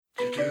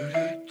This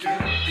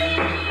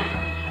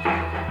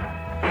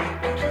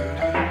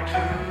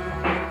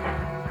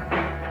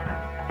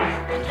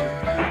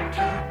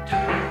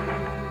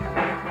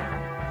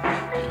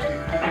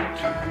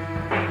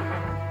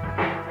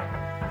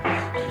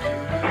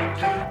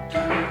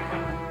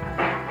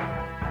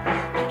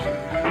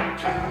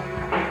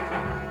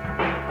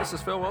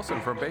is Phil Wilson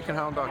from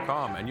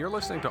baconhound.com, and you're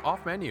listening to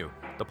Off Menu,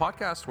 the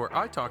podcast where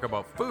I talk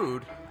about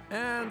food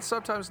and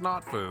sometimes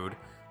not food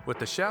with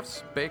the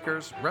chefs,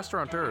 bakers,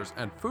 restaurateurs,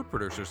 and food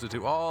producers that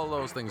do all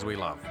those things we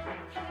love.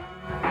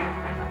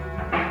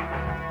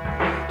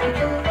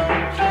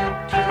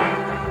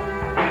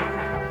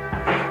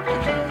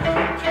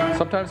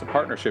 Sometimes a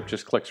partnership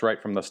just clicks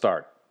right from the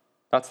start.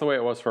 That's the way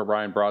it was for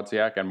Ryan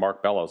Brodziak and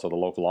Mark Bellows of the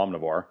Local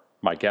Omnivore,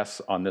 my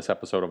guests on this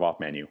episode of Off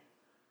Menu.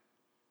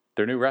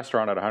 Their new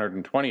restaurant at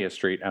 120th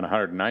Street and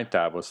 109th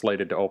Ave was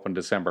slated to open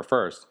December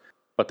 1st,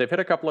 but they've hit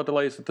a couple of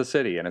delays with the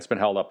city and it's been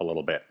held up a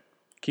little bit.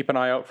 Keep an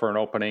eye out for an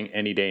opening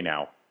any day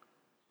now.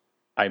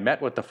 I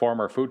met with the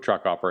former food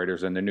truck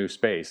operators in the new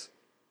space,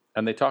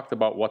 and they talked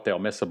about what they'll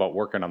miss about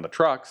working on the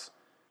trucks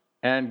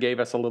and gave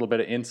us a little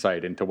bit of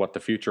insight into what the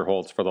future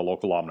holds for the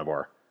Local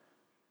Omnivore.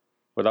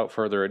 Without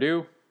further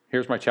ado,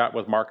 here's my chat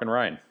with Mark and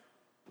Ryan.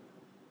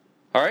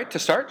 All right, to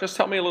start, just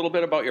tell me a little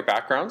bit about your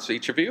backgrounds,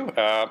 each of you,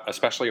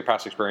 especially your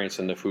past experience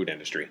in the food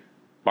industry.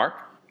 Mark?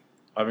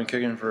 I've been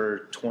cooking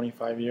for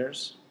 25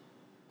 years.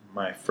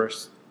 My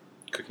first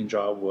cooking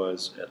job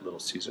was at Little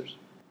Caesars.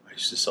 I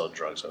used to sell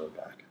drugs out of the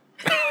back.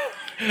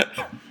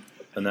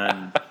 And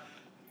then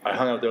I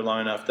hung out there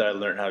long enough that I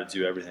learned how to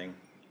do everything.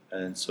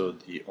 And so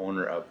the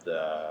owner of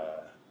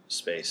the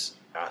space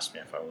asked me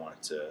if I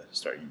wanted to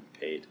start getting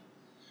paid.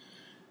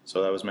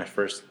 So that was my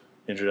first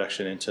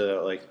introduction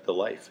into like the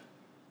life.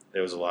 It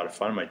was a lot of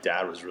fun. My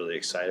dad was really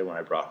excited when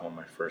I brought home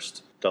my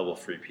first double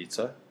free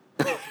pizza.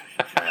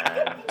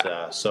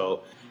 And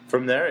so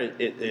from there,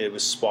 it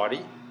was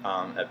spotty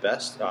at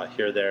best,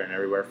 here, there, and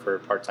everywhere for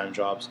part-time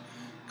jobs.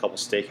 A couple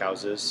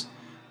steakhouses,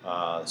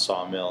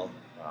 sawmill,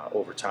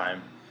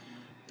 overtime.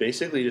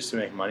 Basically just to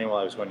make money while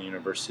I was going to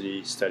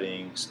university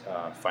studying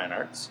fine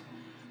arts.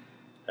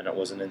 And it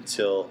wasn't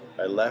until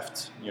I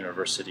left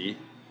university,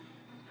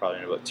 probably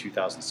in about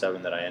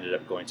 2007, that I ended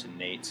up going to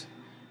NAIT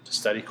to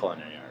study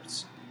culinary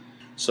arts.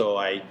 So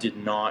I did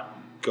not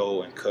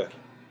go and cook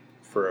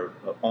for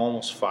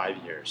almost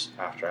 5 years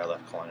after I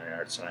left culinary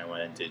arts, and I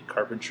went and did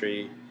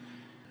carpentry,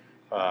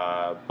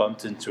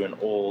 bumped into an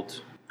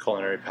old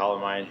culinary pal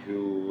of mine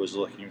who was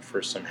looking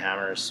for some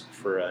hammers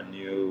for a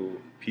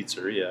new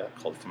pizzeria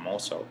called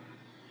Famoso.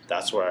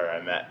 That's where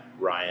I met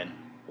Ryan,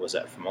 was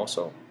at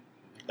Famoso.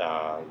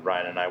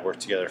 Ryan and I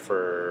worked together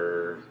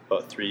for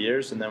about 3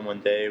 years, and then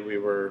one day we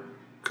were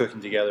cooking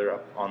together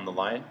up on the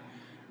line,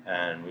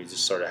 and we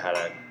just sort of had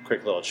a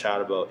quick little chat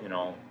about,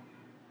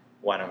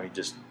 why don't we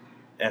just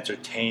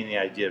entertain the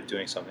idea of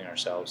doing something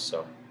ourselves.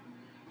 So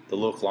the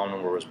Local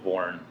Omnivore was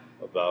born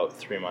about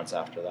 3 months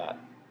after that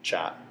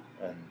chat,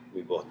 and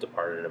we both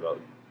departed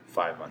about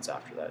 5 months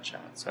after that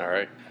chat. So. All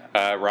right.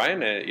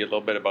 Ryan, a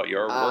little bit about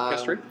your work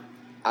history?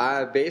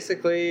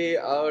 Basically,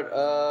 out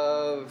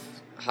of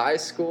high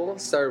school,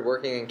 started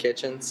working in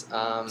kitchens.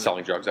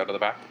 Selling drugs out of the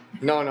back?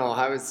 No. He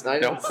was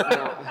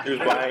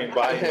buying.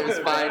 I was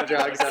buying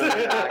drugs out of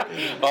the back.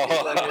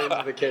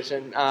 Into the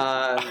kitchen.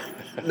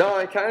 No,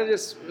 I kind of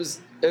just was.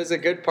 It was a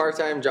good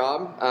part-time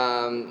job.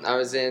 I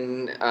was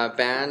in a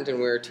band and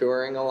we were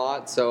touring a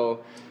lot,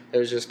 so it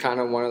was just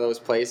kind of one of those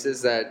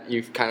places that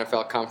you kind of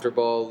felt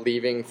comfortable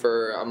leaving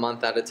for a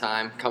month at a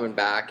time, coming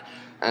back,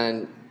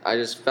 and I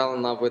just fell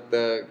in love with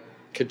the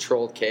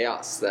controlled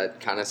chaos that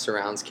kind of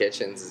surrounds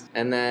kitchens.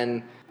 And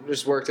then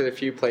just worked at a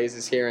few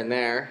places here and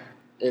there.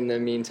 In the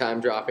meantime,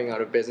 dropping out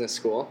of business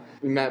school.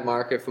 We met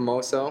Mark at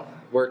Famoso,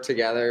 worked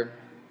together,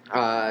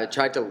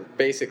 tried to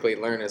basically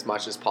learn as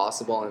much as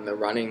possible in the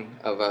running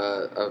of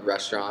a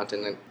restaurant,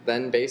 and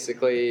then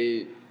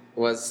basically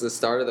was the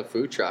start of the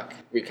food truck.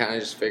 We kind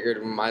of just figured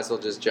we might as well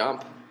just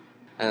jump.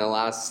 And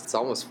it's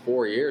almost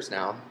 4 years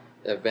now,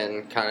 have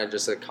been kind of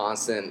just a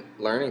constant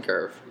learning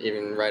curve,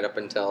 even right up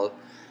until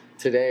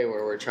today,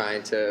 where we're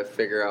trying to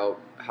figure out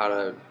how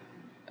to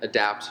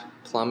adapt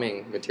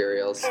plumbing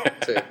materials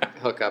to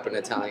hook up an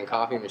Italian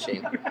coffee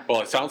machine.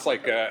 Well, it sounds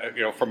like,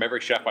 from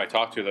every chef I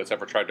talk to that's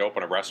ever tried to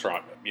open a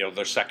restaurant,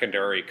 their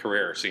secondary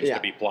career seems to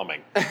be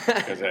plumbing.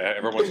 Because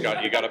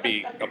you got to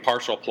be a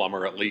partial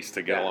plumber at least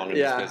to get along in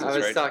this business,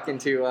 right? I was talking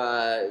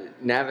to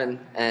Nevin,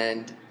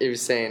 and he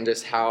was saying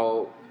just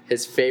how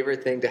his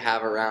favorite thing to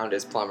have around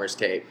is plumber's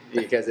tape,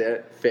 because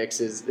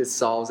it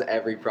solves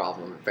every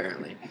problem,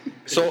 apparently.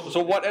 So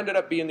what ended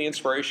up being the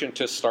inspiration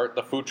to start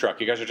the food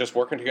truck? You guys are just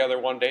working together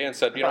one day and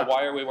said,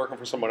 why are we working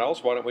for someone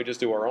else? Why don't we just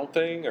do our own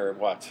thing, or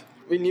what?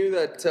 We knew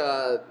that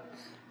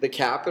the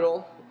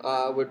capital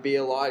would be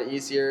a lot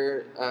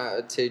easier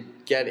to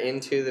get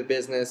into the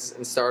business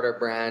and start our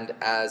brand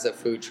as a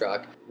food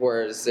truck,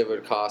 whereas it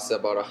would cost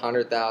about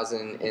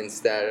 $100,000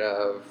 instead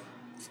of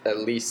at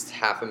least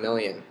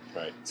 $500,000.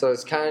 Right. So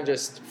it's kind of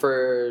just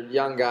for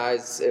young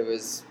guys.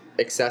 It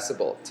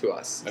accessible to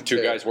us. The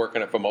two guys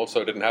working at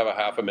Famoso didn't have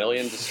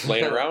 $500,000 just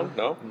laying around?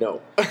 No? No.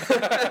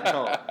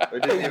 No, we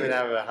didn't even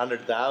have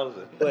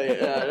 100,000. I'm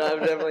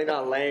definitely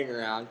not laying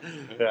around.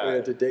 Yeah. We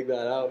had to dig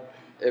that out.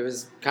 It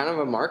was kind of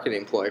a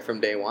marketing ploy from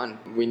day one.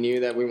 We knew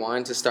that we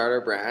wanted to start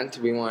our brand.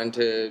 We wanted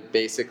to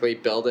basically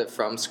build it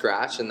from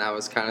scratch, and that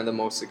was kind of the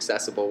most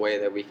accessible way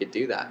that we could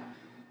do that.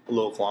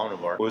 Local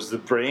Omnivore was the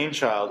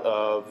brainchild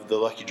of the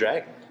Lucky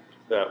Dragon,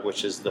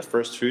 which is the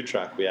first food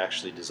truck we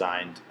actually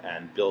designed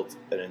and built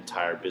an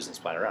entire business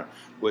plan around,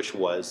 which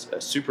was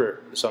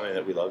something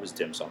that we love is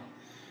dim sum.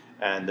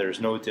 And there's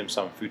no dim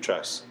sum food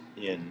trucks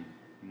in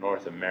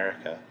North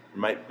America.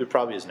 It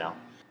probably is now.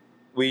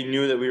 We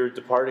knew that we were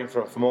departing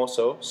from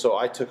Famoso, so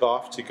I took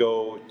off to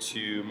go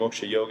to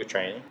Moksha yoga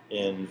training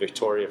in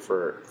Victoria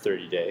for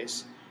 30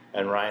 days,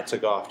 and Ryan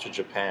took off to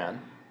Japan.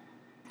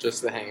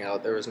 Just to hang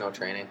out. There was no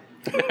training.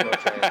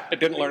 I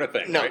didn't learn a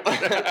thing. No. Right?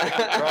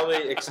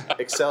 Probably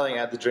excelling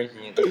at the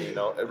drinking,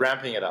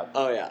 ramping it up.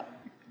 Oh, yeah.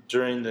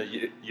 During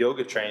the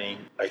yoga training,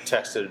 I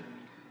texted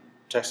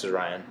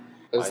Ryan.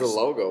 It was the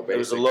logo, basically. It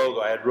was the logo.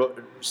 I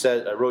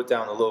wrote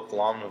down the Local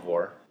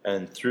Omnivore,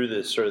 and through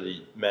the sort of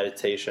the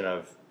meditation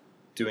of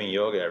doing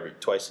yoga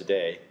twice a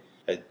day,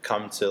 I'd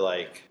come to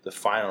like the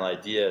final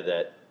idea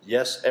that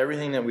yes,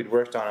 everything that we'd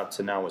worked on up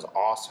to now was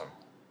awesome,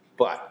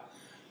 but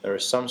there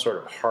was some sort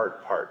of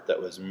heart part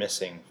that was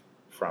missing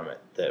from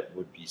it that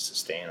would be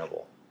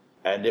sustainable.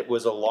 And it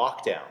was a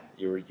lockdown.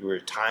 You were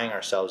tying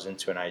ourselves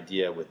into an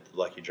idea with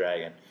Lucky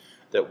Dragon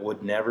that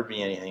would never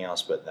be anything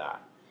else but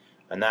that.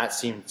 And that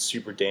seemed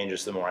super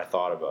dangerous the more I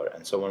thought about it.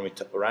 And so when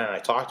Ryan and I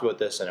talked about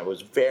this, and it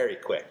was very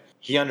quick.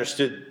 He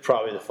understood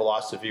probably the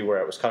philosophy where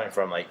it was coming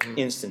from, like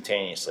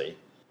instantaneously.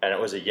 And it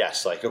was a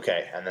yes, like,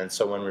 okay. And then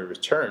so when we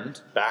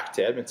returned back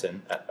to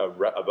Edmonton at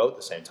about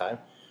the same time,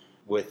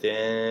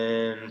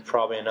 within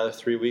probably another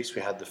 3 weeks,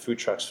 we had the food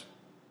trucks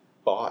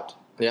bought.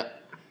 Yeah.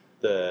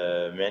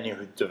 The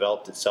menu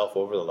developed itself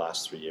over the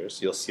last 3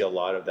 years. You'll see a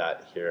lot of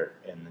that here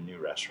in the new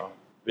restaurant.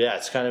 But yeah,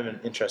 it's kind of an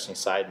interesting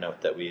side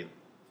note that we're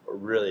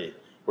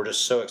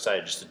just so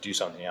excited just to do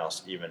something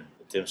else, even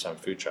a dim sum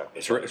food truck.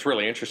 It's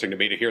really interesting to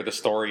me to hear the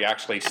story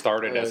actually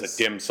started as a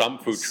dim sum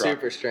food truck.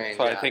 Super strange.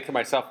 So I think to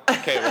myself,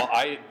 okay, well,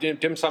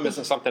 dim sum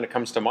isn't something that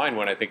comes to mind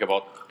when I think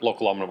about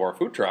Local Omnivore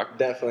food truck.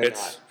 Definitely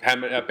it's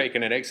ham,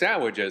 bacon and egg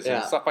sandwiches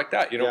and stuff like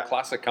that.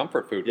 Classic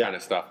comfort food kind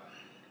of stuff.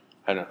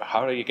 And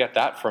how do you get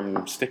that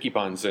from sticky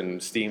buns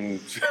and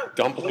steamed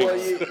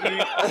dumplings?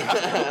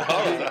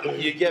 Well,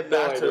 you get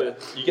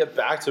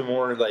back to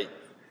more like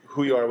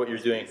who you are, what you're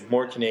doing,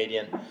 more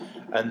Canadian,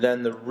 and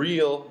then the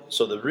real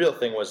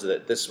thing was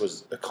that this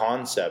was a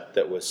concept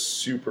that was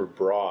super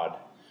broad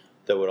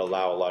that would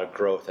allow a lot of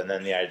growth, and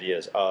then the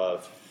ideas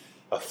of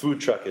a food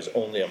truck is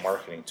only a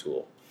marketing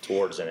tool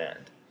towards an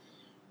end.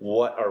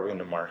 What are we going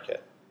to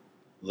market?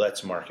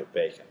 Let's market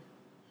bacon.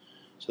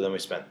 So then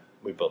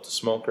we built a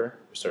smoker,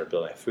 we started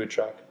building a food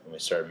truck, and we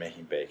started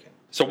making bacon.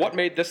 So what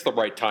made this the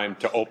right time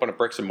to open a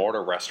bricks and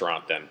mortar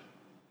restaurant then?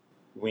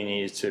 We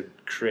needed to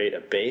create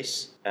a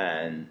base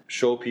and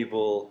show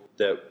people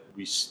that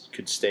we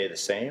could stay the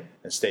same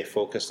and stay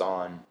focused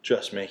on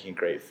just making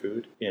great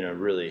food in a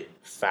really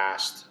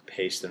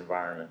fast-paced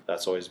environment.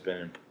 That's always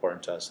been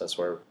important to us. That's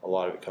where a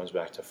lot of it comes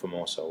back to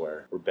Famoso,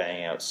 where we're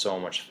banging out so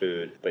much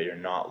food, but you're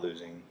not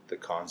losing the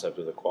concept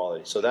of the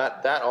quality. So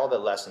that all the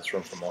lessons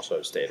from Famoso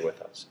have stayed with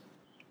us.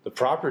 The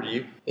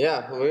property.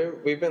 Yeah,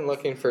 we've been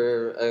looking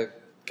for a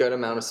good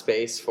amount of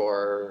space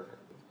for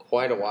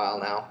quite a while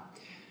now.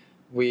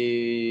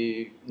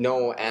 We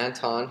know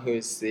Anton,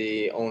 who's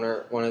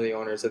one of the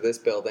owners of this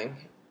building.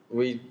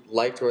 We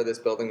liked where this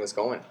building was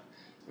going.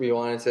 We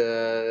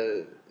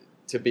wanted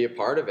to be a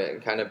part of it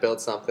and kind of build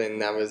something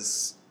that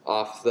was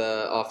off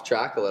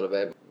track a little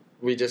bit.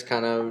 We just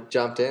kind of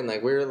jumped in.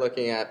 Like, we were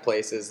looking at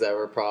places that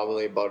were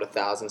probably about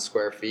 1,000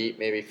 square feet,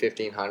 maybe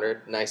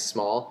 1,500, nice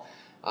small.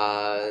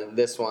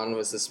 This one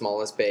was the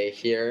smallest bay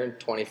here,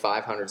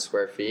 2,500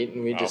 square feet,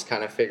 and we just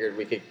kind of figured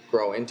we could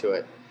grow into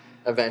it.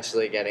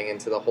 Eventually getting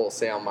into the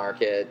wholesale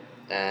market,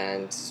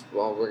 and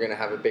we're going to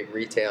have a big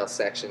retail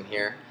section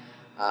here,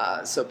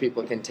 so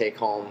people can take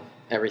home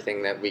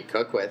everything that we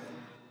cook with.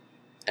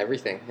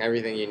 Everything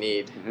you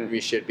need,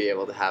 we should be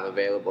able to have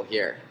available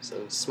here.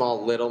 So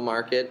small little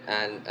market,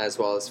 and as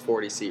well as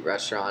 40-seat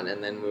restaurant,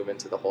 and then move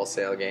into the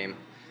wholesale game.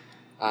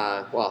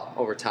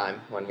 Over time,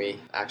 when we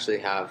actually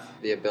have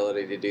the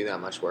ability to do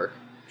that much work.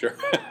 Sure.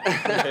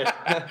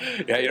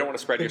 Yeah, you don't want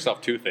to spread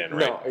yourself too thin,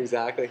 right? No,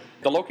 exactly.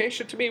 The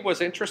location to me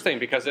was interesting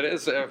because it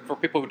is, for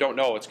people who don't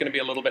know, it's going to be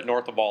a little bit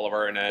north of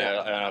Oliver in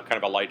a kind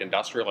of a light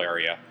industrial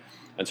area.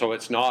 And so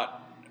it's not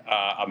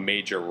a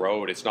major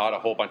road. It's not a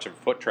whole bunch of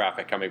foot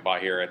traffic coming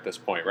by here at this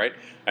point, right?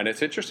 And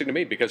it's interesting to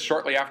me because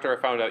shortly after I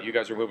found out you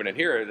guys were moving in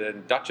here, the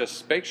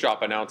Duchess Bake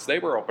Shop announced they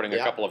were opening a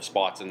couple of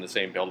spots in the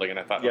same building, and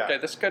I thought, okay,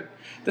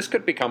 this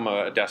could become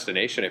a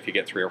destination if you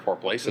get 3 or 4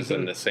 places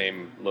in the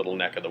same little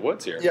neck of the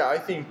woods here. Yeah, I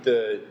think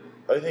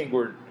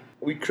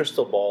we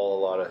crystal ball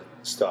a lot of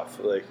stuff.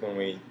 Like when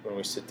we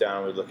sit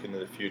down, we look into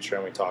the future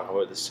and we talk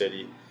about the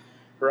city.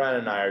 Ryan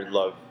and I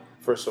love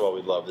First of all,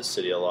 we love the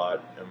city a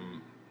lot.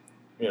 And,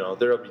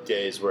 there will be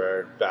days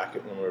where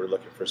when we were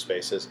looking for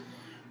spaces,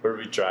 where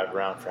we drive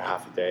around for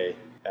half a day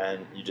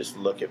and you just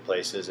look at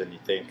places and you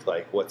think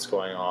like what's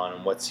going on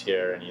and what's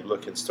here, and you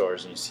look in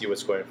stores and you see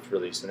what's going for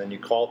release, and then you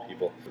call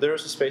people. There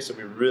was a space that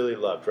we really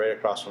loved right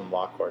across from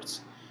law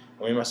courts.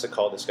 And we must have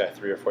called this guy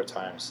 3 or 4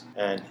 times.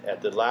 And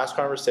at the last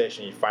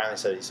conversation, he finally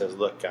says,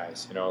 look,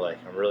 guys,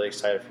 I'm really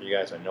excited for you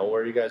guys. I know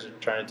what you guys are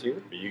trying to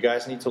do, but you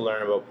guys need to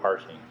learn about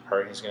parking.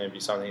 Parking is going to be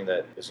something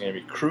that is going to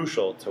be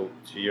crucial to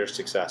your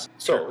success.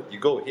 So you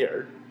go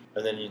here,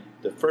 and then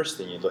the first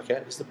thing you look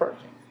at is the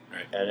parking.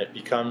 Right. And it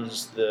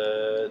becomes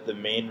the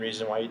main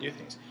reason why you do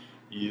things.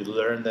 You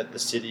learn that the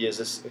city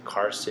is a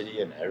car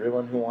city, and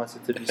everyone who wants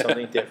it to be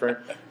something different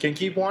can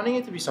keep wanting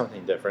it to be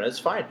something different. It's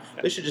fine.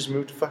 They should just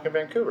move to fucking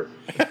Vancouver.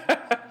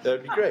 That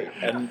would be great,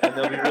 and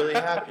they'll be really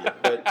happy.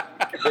 But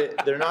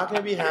they're not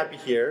going to be happy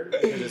here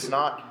because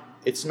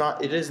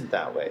it isn't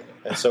that way.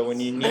 And so when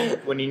you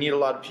need a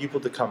lot of people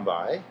to come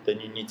by, then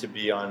you need to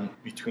be on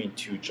between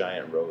 2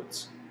 giant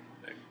roads.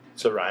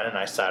 So Ryan and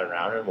I sat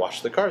around and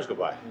watched the cars go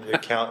by.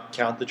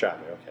 Count the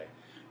traffic. Okay.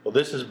 Well,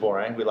 this is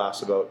boring. We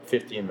last about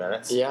 15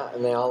 minutes. Yeah,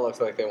 and they all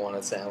looked like they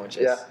wanted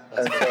sandwiches. Yeah,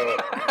 and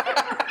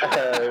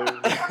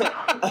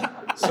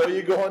so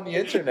you go on the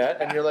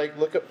internet and you're like,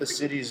 look up the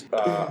city's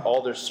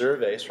all their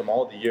surveys from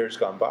all the years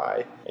gone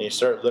by, and you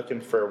start looking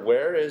for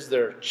where is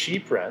their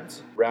cheap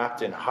rent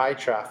wrapped in high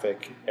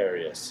traffic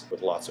areas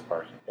with lots of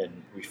parking,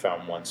 and we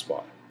found one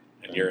spot.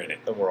 And you're in it.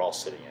 And we're all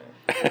sitting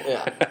in it.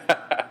 Yeah.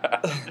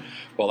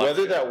 Well,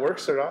 whether that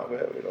works or not, we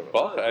don't know.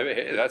 Well,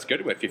 hey, that's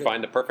good. If you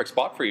find the perfect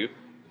spot for you,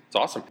 it's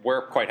awesome.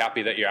 We're quite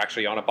happy that you're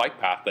actually on a bike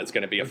path that's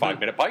going to be a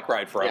 5-minute bike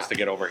ride for us to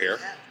get over here.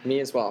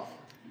 Me as well.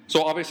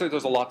 So obviously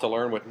there's a lot to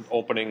learn with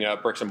opening a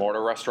bricks and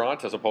mortar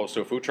restaurant as opposed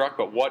to a food truck,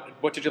 but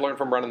what did you learn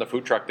from running the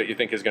food truck that you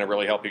think is going to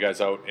really help you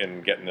guys out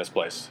in getting this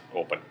place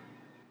open?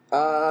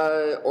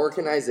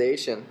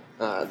 Organization.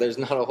 There's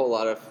not a whole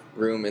lot of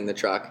room in the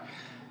truck.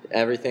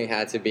 Everything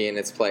had to be in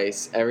its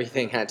place.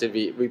 Everything had to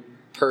be, we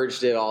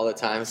purged it all the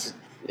time.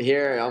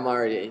 Here, I'm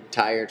already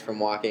tired from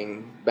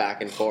walking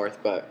back and forth,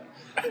 but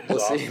we'll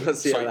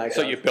see how that goes.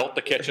 So you built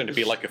the kitchen to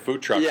be like a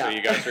food truck, so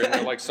you guys are in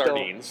there like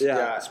sardines.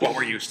 That's what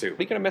we're used to. What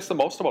are you going to miss the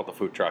most about the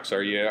food trucks?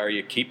 Are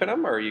you keeping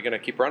them, or are you going to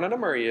keep running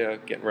them, or are you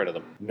getting rid of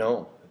them?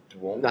 No.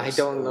 I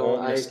don't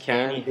know. I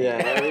can't. Yeah,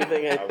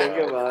 everything I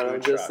think about,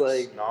 I'm just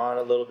like... Not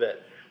a little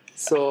bit.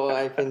 So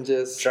I can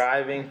just...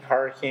 Driving,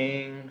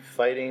 parking,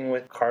 fighting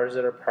with cars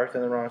that are parked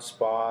in the wrong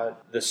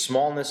spot. The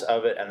smallness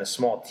of it and the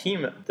small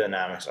team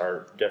dynamics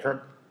are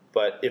different.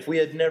 But if we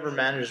had never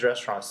managed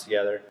restaurants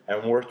together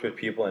and worked with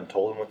people and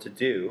told them what to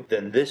do,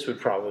 then this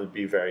would probably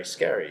be very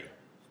scary.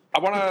 I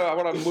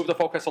want to move the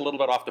focus a little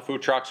bit off the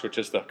food trucks, which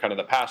is the kind of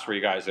the past for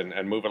you guys, and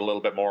move it a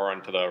little bit more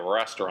onto the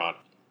restaurant.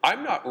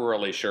 I'm not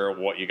really sure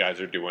what you guys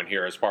are doing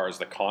here as far as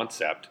the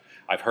concept.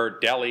 I've heard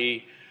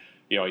deli,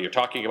 you're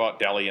talking about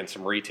deli and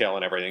some retail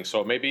and everything,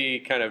 so maybe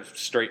kind of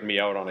straighten me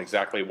out on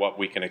exactly what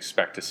we can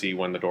expect to see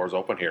when the doors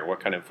open here. What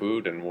kind of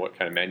food and what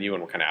kind of menu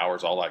and what kind of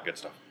hours, all that good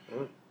stuff.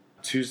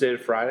 Tuesday to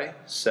Friday,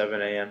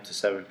 7 a.m. to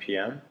 7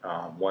 p.m.,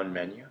 one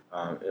menu.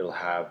 It'll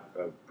have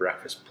a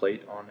breakfast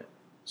plate on it,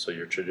 so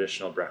your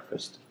traditional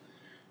breakfast.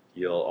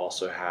 You'll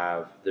also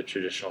have the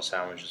traditional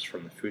sandwiches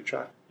from the food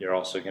truck. You're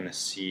also going to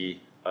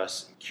see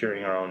us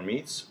curing our own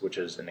meats, which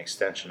is an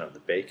extension of the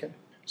bacon.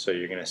 So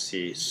you're going to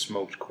see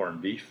smoked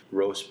corned beef,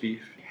 roast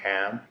beef,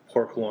 ham,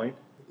 pork loin.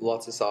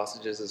 Lots of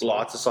sausages as well.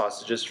 Lots of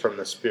sausages from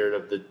the spirit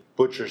of the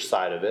butcher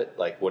side of it.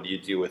 Like, what do you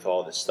do with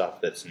all this stuff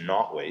that's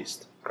not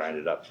waste? Grind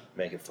it up,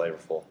 make it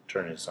flavorful,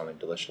 turn it into something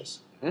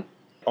delicious. Mm-hmm.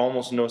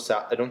 Almost no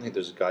salad. I don't think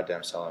there's a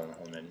goddamn salad on the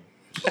whole menu,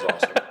 which is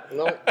awesome.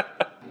 No.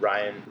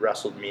 Ryan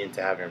wrestled me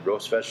into having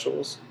roast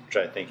vegetables, which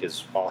I think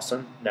is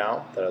awesome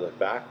now that I look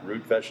back.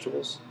 Root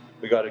vegetables.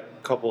 We got a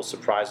couple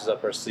surprises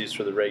up our sleeves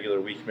for the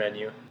regular week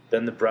menu.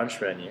 Then the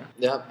brunch menu.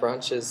 Yeah,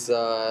 brunch is,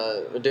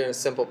 we're doing a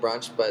simple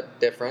brunch, but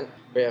different.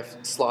 We have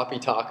sloppy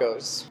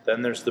tacos.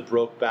 Then there's the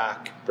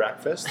Brodziak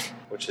breakfast,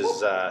 which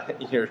is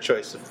your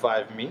choice of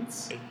 5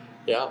 meats.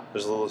 Yeah.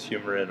 There's a little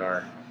humor in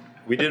our...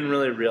 We didn't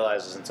really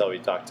realize this until we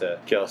talked to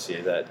Kelsey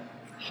that...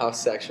 How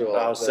sexual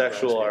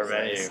our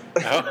menu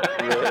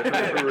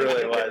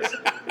really was.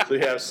 So we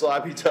have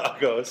sloppy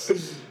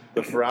tacos,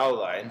 the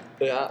Fraulein.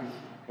 Yeah.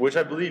 Which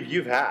I believe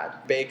you've had.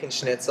 Bacon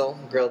schnitzel,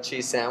 grilled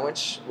cheese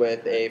sandwich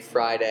with a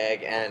fried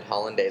egg and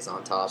hollandaise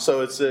on top.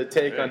 So it's a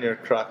take on your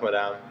croque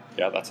madame.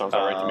 Yeah, that sounds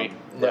all right to me.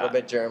 A little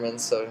bit German,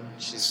 so we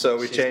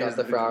changed changed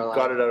the Fraulein.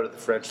 Got it out of the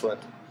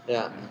Frenchland.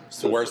 Yeah.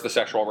 So where's the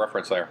sexual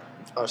reference there?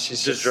 Oh,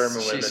 she's just German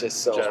women. She's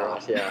just so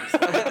hot, yeah.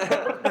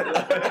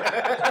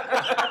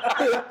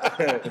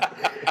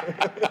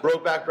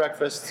 Brokeback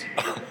breakfast,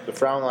 the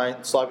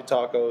Fraulein, sloppy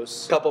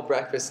tacos, couple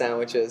breakfast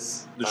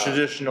sandwiches, the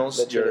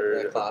traditionals,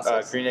 your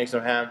green eggs no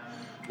ham,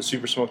 the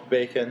super smoked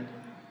bacon.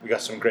 We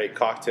got some great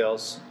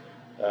cocktails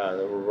that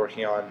we're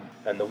working on,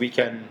 and the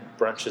weekend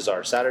brunches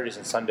are Saturdays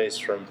and Sundays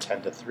from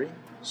 10 to 3.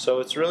 So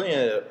it's really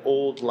an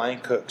old line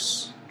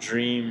cook's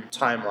dream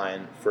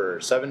timeline for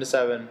 7 to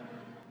 7.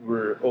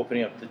 we're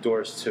opening up the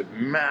doors to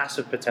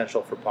massive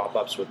potential for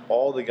pop-ups with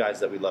all the guys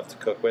that we love to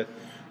cook with.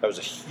 That was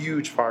a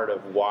huge part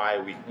of why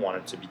we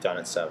wanted to be done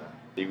at 7.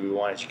 We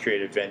wanted to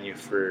create a venue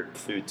for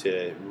food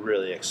to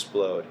really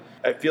explode.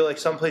 I feel like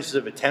some places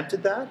have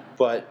attempted that,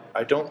 but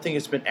I don't think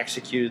it's been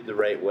executed the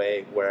right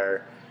way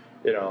where,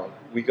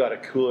 we got a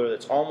cooler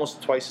that's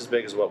almost twice as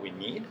big as what we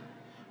need.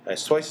 And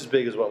it's twice as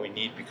big as what we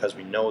need because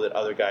we know that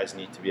other guys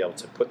need to be able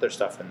to put their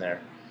stuff in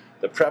there.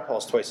 The prep hall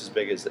is twice as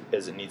big as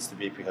it needs to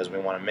be because we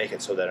want to make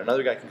it so that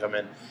another guy can come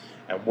in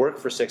and work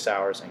for 6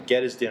 hours and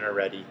get his dinner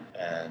ready,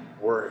 and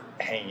we're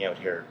hanging out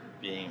here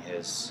being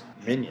his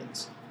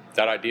minions.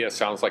 That idea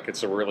sounds like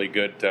it's a really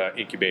good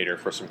incubator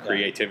for some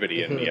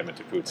creativity in the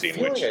Edmonton food scene. I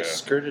feel like I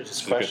skirted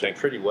his question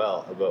pretty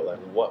well about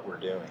what we're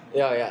doing.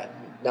 Yeah,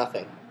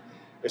 nothing.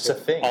 It's a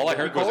thing. All I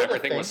heard was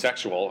everything was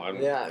sexual, and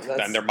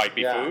then there might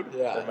be food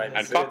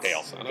and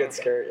cocktails. Good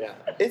skirt, yeah.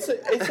 It's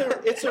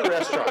a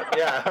restaurant.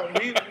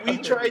 Yeah, we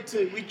tried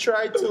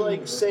to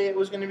like say it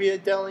was going to be a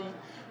deli,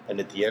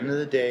 and at the end of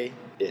the day,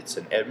 it's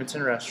an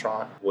Edmonton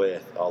restaurant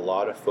with a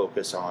lot of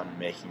focus on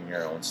making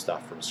your own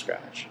stuff from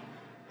scratch.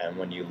 And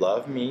when you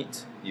love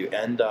meat, you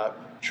end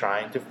up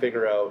trying to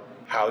figure out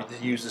how to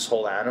use this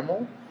whole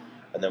animal,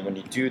 and then when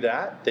you do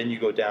that, then you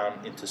go down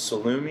into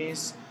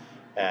salumis.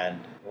 And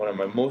one of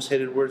my most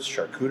hated words,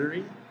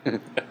 charcuterie. Is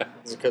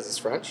it because it's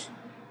French?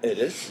 It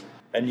is.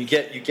 And you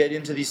get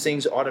into these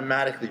things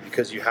automatically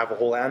because you have a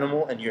whole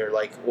animal, and you're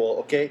like, well,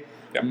 okay,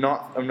 I'm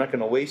not going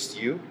to waste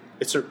you.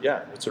 It's a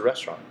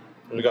restaurant.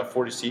 Mm-hmm. We got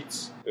 40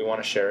 seats. We want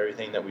to share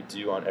everything that we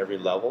do on every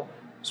level.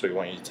 So we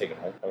want you to take it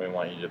home, and we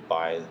want you to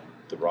buy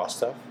the raw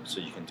stuff so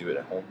you can do it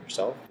at home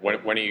yourself. When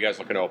are you guys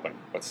looking to open?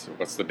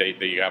 What's the date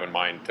that you have in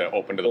mind to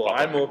open to the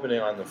public? I'm opening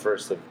on the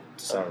 1st of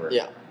December.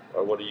 Yeah.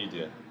 Or what are you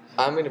doing?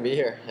 I'm gonna be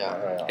here.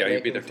 Yeah,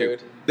 you'll be there too.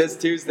 This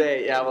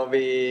Tuesday. Yeah,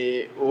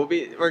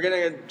 we're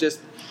gonna just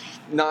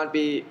not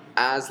be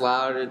as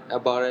loud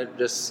about it.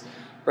 Just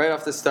right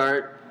off the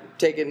start,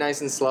 take it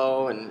nice and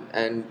slow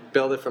and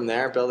build it from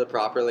there. Build it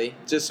properly,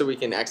 just so we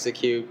can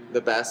execute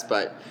the best.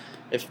 But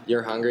if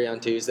you're hungry on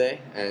Tuesday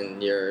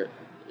and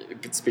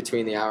it's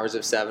between the hours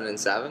of 7 and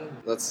 7,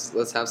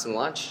 let's have some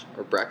lunch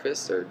or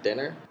breakfast or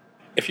dinner.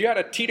 If you had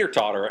a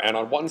teeter-totter and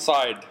on one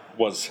side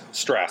was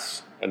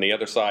stress and the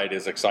other side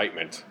is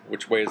excitement,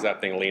 which way is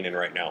that thing leaning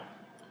right now?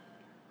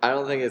 I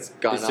don't think it's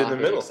gone off in the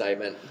middle.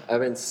 Excitement.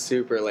 I've been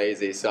super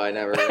lazy, so I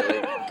never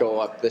really go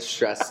up the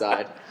stress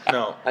side.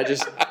 No. I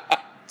just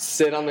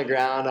sit on the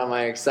ground on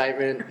my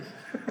excitement.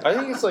 I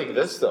think it's like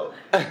this, though.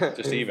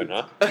 Just even,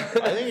 huh? I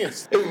think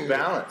it's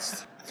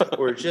balanced.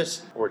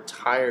 We're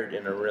tired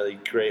in a really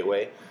great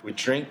way. We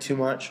drink too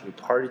much. We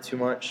party too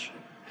much.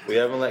 We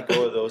haven't let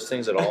go of those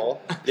things at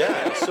all.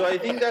 Yeah, so I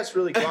think that's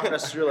really gotten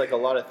us through like a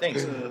lot of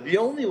things. The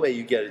only way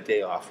you get a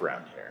day off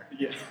around here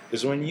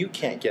is when you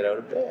can't get out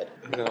of bed.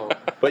 No.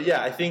 But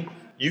yeah, I think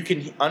you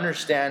can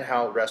understand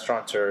how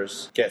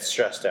restaurateurs get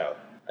stressed out.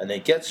 And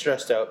they get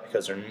stressed out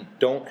because they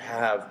don't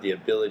have the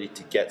ability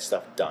to get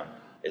stuff done.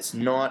 It's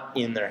not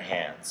in their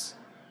hands.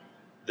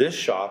 This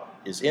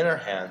shop is in our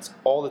hands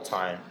all the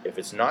time. If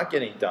it's not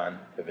getting done,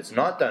 if it's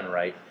not done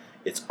right,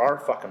 it's our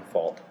fucking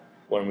fault.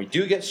 When we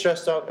do get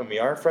stressed out and we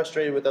are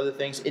frustrated with other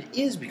things, it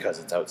is because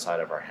it's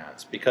outside of our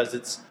hands. Because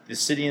it's the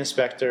city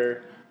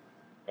inspector,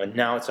 and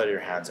now it's out of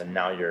your hands, and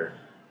now you're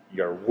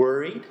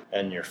worried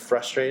and you're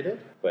frustrated.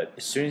 But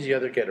as soon as you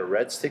either get a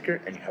red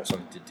sticker and you have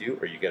something to do,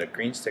 or you get a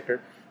green sticker,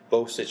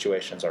 both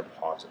situations are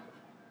positive.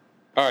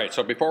 All right,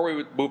 so before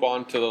we move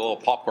on to the little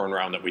popcorn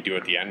round that we do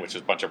at the end, which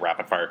is a bunch of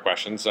rapid-fire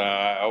questions,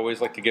 I always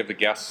like to give the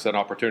guests an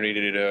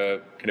opportunity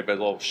to kind of a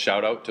little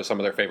shout-out to some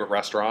of their favorite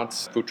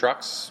restaurants, food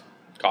trucks,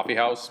 coffee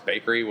house,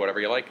 bakery, whatever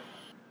you like.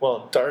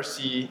 Well,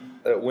 Darcy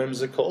at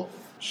Whimsical,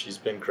 she's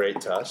been great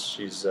to us.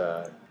 She's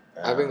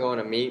I've been going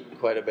to meet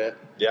quite a bit.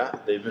 Yeah,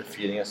 they've been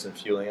feeding us and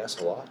fueling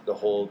us a lot. The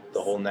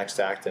whole Next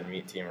Act and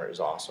Meat team is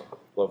awesome.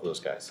 Love those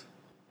guys.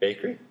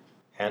 Bakery,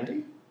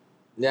 Handy.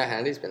 Yeah,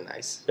 Handy's been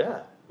nice.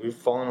 Yeah, we've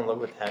fallen in love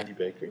with Handy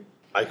Bakery.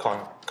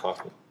 Icon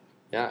Coffee.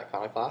 Yeah,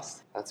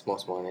 Iconoclast. That's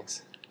most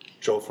mornings.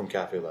 Joe from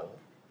Cafe Level.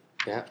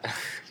 Yeah.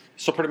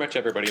 So pretty much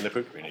everybody in the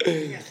food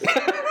community.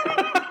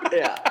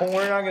 Yeah. Well,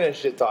 we're not going to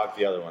shit talk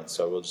the other ones,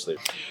 so we'll just leave.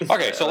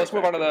 Okay, so let's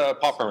move on to the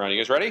popcorn round. You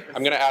guys ready?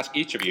 I'm going to ask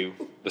each of you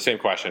the same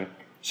question.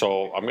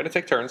 So I'm going to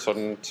take turns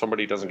so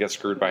somebody doesn't get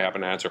screwed by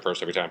having to answer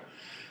first every time.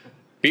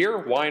 Beer,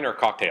 wine, or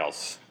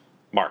cocktails?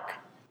 Mark.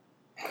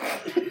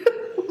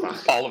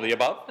 All of the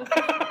above?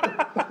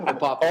 The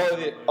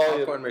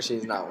popcorn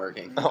machine's not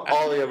working.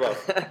 All of the above.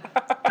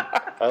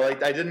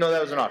 I didn't know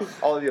that was an option.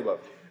 All of the above.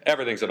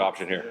 Everything's an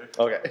option here.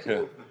 Okay.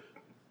 Yeah.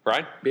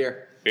 Ryan?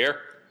 Beer.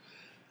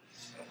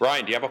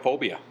 Ryan, do you have a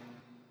phobia?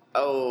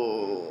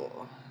 Oh,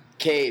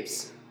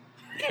 caves.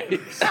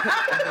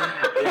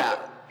 Yeah,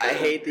 I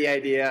hate the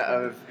idea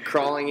of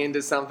crawling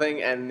into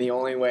something and the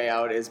only way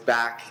out is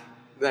back.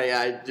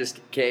 Just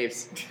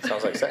caves.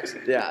 Sounds like sex.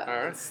 Yeah.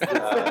 All right.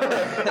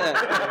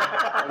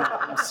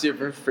 I'm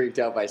super freaked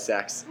out by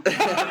sex. And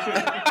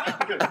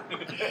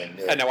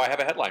now I have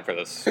a headline for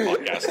this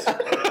podcast.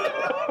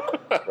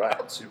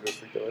 Right, super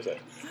freaked out. What was that?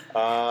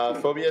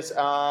 Phobias.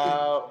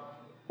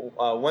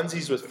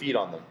 Onesies with feet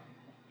on them.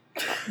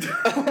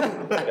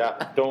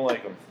 Yeah, don't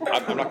like them.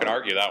 I'm not going to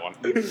argue that one.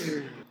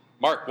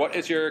 Mark, what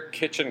is your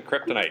kitchen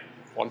kryptonite?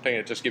 One thing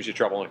that just gives you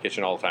trouble in the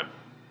kitchen all the time.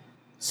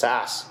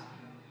 Sass.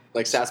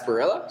 Like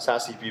sarsaparilla?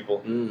 Sassy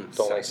people. Don't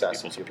like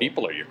sassy people. So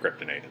people are your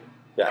kryptonite.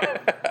 Yeah.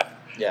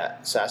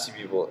 Yeah, sassy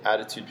people,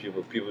 attitude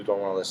people, people who don't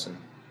want to listen.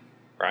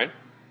 Ryan?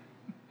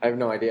 I have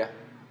no idea.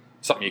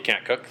 Something you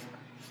can't cook?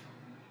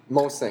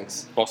 Most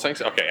things. Most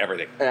things? Okay,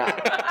 everything.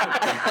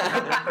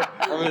 Yeah.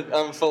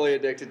 I'm fully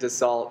addicted to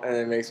salt, and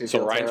it makes me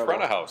feel Ryan's terrible.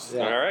 front of house.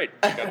 Yeah. All right.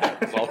 You got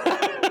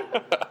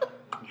that.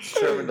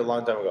 Determined a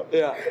long time ago.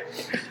 Yeah.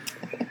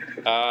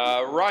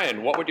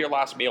 Ryan, what would your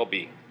last meal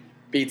be?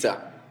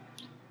 Pizza.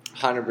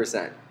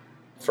 100%.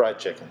 Fried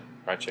chicken.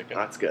 Fried chicken.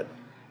 That's good.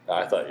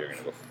 I thought you were going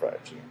to go for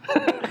fried chicken.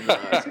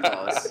 That's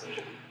close.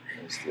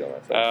 Steal my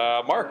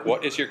fried Mark,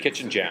 what is your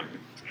kitchen jam?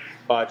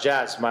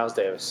 Jazz, Miles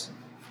Davis.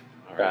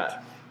 All right.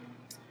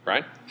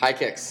 Ryan? High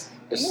kicks.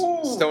 Just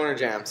stoner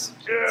jams.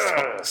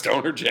 Yeah.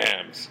 Stoner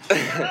jams.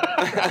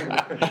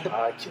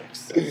 High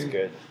kicks. That's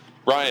good.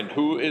 Ryan,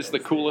 who is the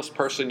coolest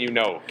person you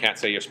know? Can't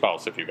say your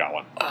spouse if you got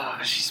one. Oh,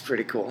 she's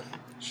pretty cool.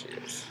 She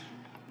is.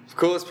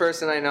 Coolest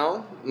person I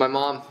know? My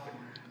mom.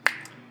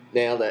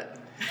 Nailed it.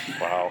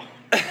 Wow.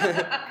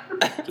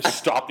 Just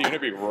stop the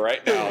interview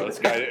right now. This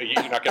guy,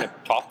 you're not going to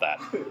top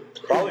that.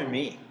 Probably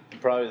me.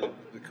 Probably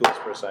the coolest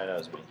person I know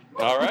is me.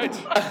 All right.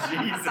 Jesus.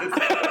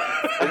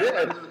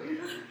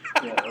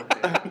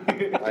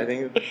 I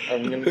think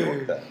I'm going to go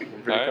with that. I'm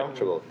pretty Alright.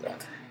 comfortable with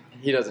that.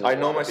 He doesn't. I a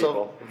know lot of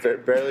myself people.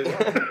 barely well.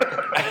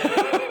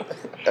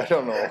 I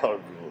don't know a lot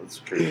of people. It's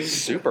crazy.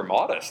 Super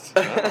modest.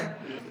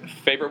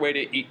 Favorite way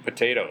to eat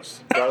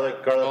potatoes? Garlic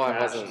Oh, I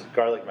mash. wasn't.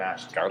 Garlic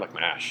mash. Garlic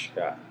mash.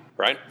 Yeah.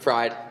 Ryan?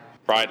 Fried.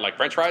 Fried like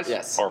French fries?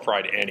 Yes. Or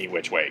fried any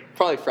which way?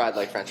 Probably fried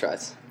like French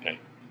fries. Okay.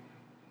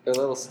 They're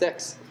little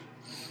sticks.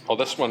 Well,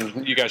 this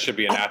one, you guys should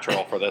be a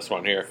natural for this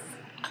one here.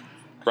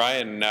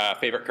 Ryan,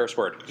 favorite curse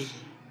word?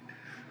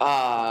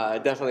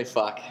 Definitely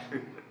fuck.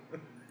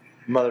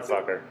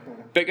 Motherfucker.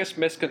 Biggest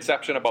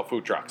misconception about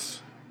food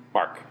trucks?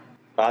 Mark?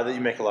 That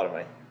you make a lot of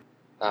money.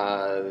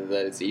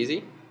 That it's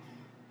easy.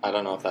 I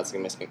don't know if that's a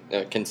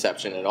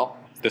misconception at all.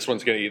 This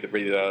one's going to either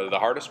be the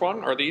hardest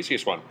one or the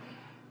easiest one.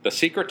 The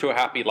secret to a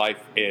happy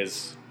life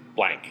is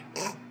blank.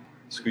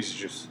 Squeeze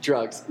juice.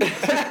 Drugs.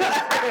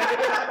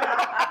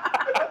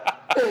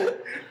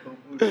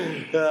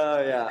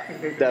 Oh, yeah.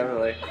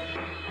 Definitely.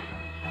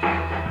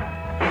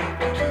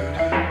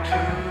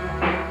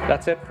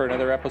 That's it for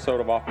another episode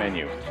of Off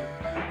Menu.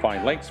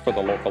 Find links for the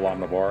Local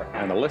Omnivore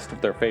and a list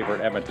of their favorite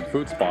Edmonton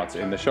food spots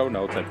in the show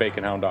notes at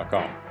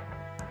baconhound.com.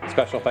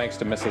 Special thanks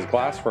to Mrs.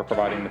 Glass for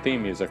providing the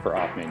theme music for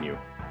Off Menu.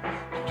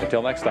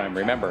 Until next time,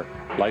 remember,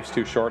 life's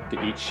too short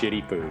to eat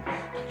shitty food.